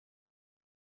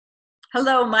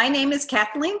Hello, my name is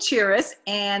Kathleen Chiris,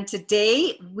 and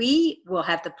today we will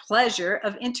have the pleasure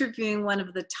of interviewing one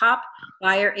of the top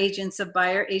buyer agents of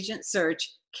Buyer Agent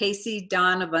Search, Casey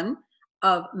Donovan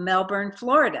of Melbourne,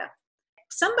 Florida. If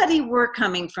somebody were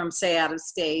coming from, say, out of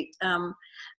state,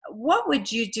 what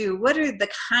would you do? What are the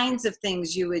kinds of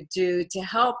things you would do to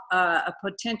help a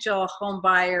potential home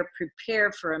buyer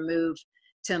prepare for a move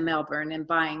to Melbourne and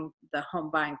buying the home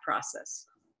buying process?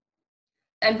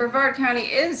 And Brevard County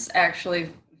is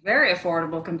actually very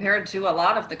affordable compared to a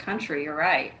lot of the country. You're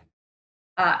right.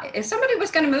 If somebody was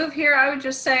going to move here, I would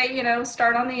just say,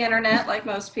 start on the internet like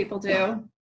most people do.